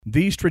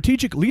The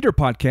Strategic Leader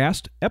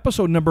Podcast,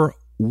 episode number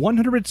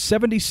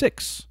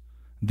 176.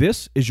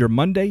 This is your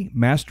Monday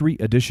Mastery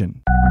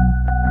Edition.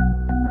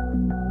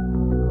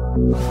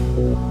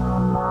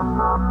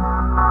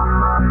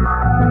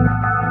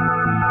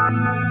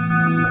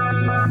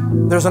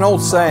 There's an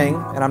old saying,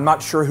 and I'm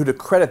not sure who to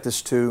credit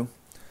this to,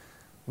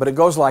 but it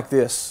goes like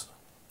this: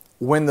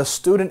 when the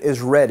student is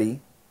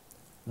ready,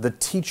 the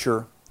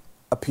teacher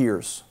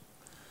appears.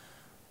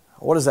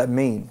 What does that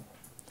mean?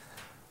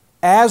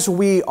 As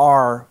we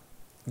are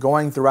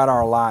going throughout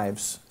our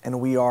lives and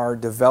we are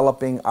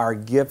developing our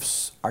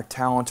gifts, our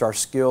talents, our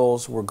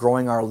skills, we're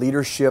growing our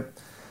leadership,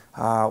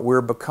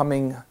 we're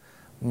becoming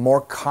more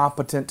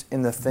competent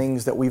in the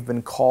things that we've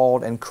been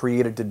called and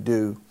created to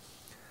do.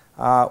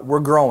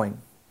 We're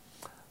growing.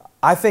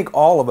 I think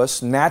all of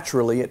us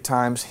naturally at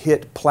times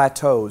hit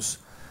plateaus.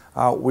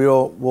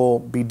 We'll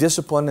be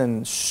disciplined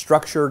and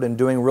structured and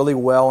doing really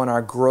well in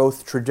our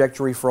growth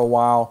trajectory for a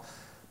while,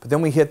 but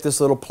then we hit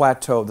this little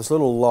plateau, this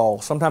little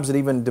lull. Sometimes it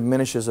even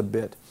diminishes a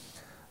bit.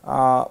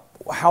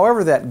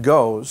 However that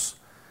goes,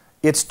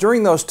 it's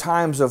during those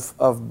times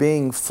of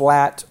being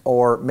flat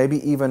or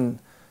maybe even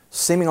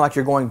seeming like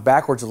you're going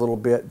backwards a little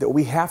bit that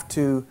we have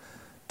to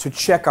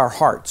check our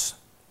hearts.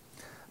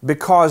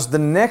 Because the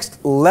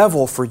next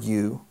level for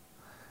you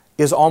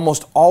is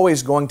almost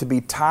always going to be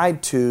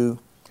tied to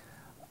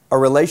a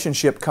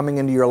relationship coming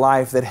into your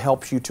life that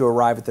helps you to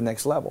arrive at the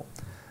next level.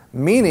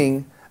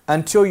 Meaning,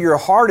 until your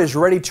heart is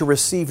ready to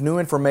receive new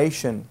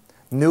information,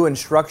 new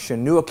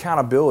instruction, new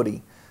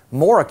accountability,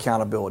 more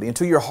accountability,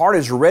 until your heart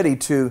is ready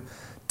to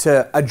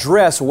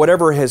address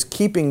whatever is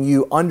keeping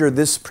you under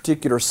this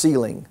particular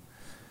ceiling,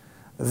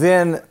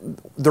 then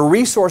the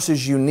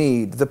resources you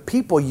need, the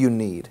people you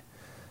need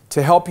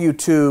to help you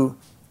to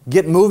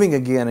get moving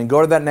again and go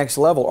to that next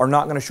level are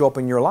not going to show up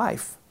in your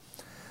life.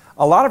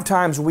 A lot of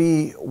times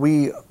we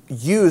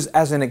use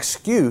as an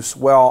excuse,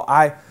 well,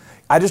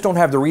 I just don't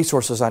have the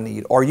resources I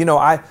need, or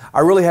I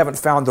really haven't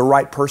found the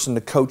right person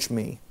to coach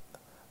me.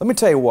 Let me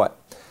tell you what,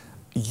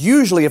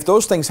 usually if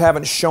those things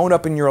haven't shown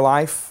up in your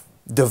life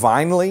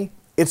divinely,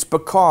 it's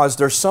because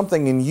there's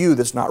something in you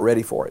that's not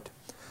ready for it.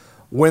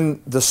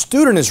 When the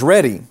student is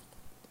ready,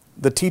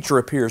 the teacher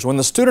appears. When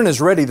the student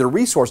is ready, the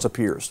resource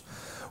appears.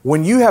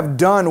 When you have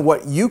done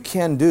what you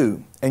can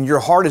do and your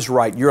heart is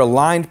right, you're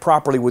aligned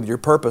properly with your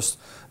purpose,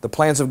 the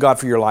plans of God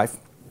for your life,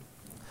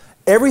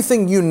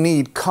 everything you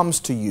need comes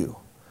to you.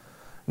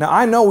 Now,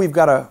 I know we've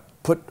got to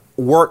put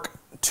work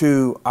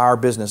to our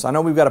business. I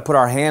know we've got to put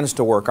our hands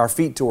to work, our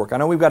feet to work. I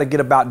know we've got to get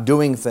about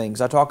doing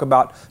things. I talk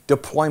about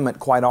deployment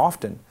quite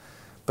often.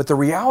 But the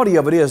reality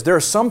of it is there are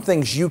some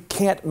things you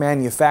can't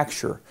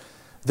manufacture.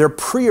 They're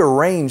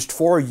prearranged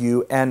for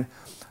you, and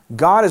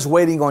God is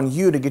waiting on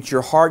you to get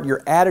your heart,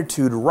 your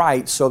attitude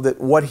right so that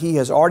what He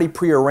has already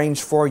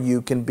prearranged for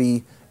you can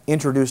be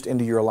introduced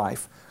into your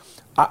life.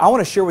 I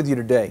want to share with you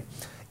today,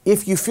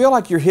 if you feel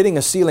like you're hitting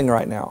a ceiling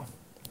right now,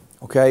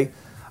 okay,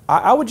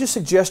 I would just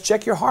suggest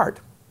check your heart.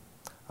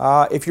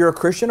 If you're a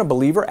Christian, a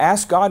believer,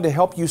 ask God to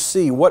help you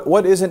see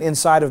what isn't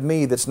inside of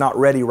me that's not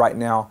ready right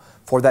now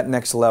for that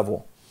next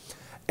level.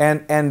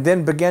 And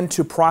then begin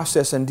to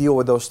process and deal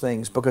with those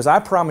things. Because I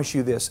promise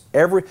you this,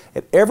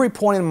 at every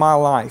point in my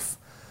life,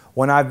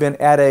 when I've been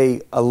at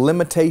a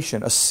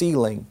limitation, a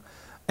ceiling,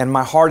 and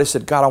my heart has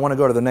said, God, I want to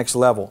go to the next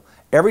level.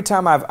 Every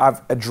time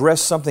I've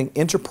addressed something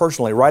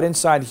interpersonally right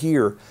inside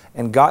here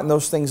and gotten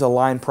those things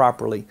aligned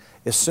properly,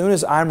 as soon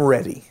as I'm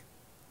ready,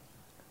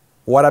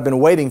 what I've been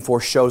waiting for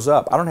shows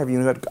up. I don't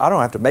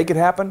have to make it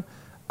happen.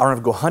 I don't have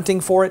to go hunting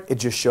for it. It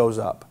just shows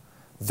up.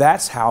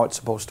 That's how it's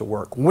supposed to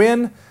work.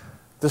 When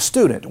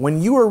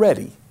you are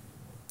ready,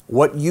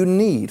 what you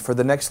need for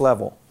the next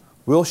level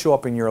will show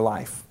up in your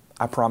life.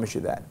 I promise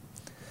you that.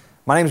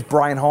 My name is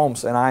Brian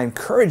Holmes, and I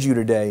encourage you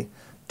today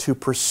to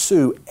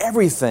pursue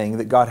everything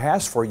that God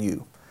has for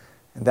you.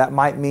 And that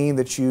might mean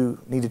that you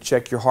need to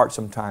check your heart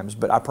sometimes,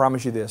 but I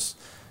promise you this,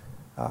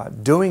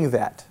 doing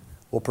that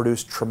will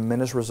produce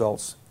tremendous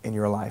results in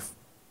your life.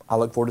 I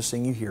look forward to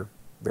seeing you here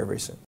very, very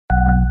soon.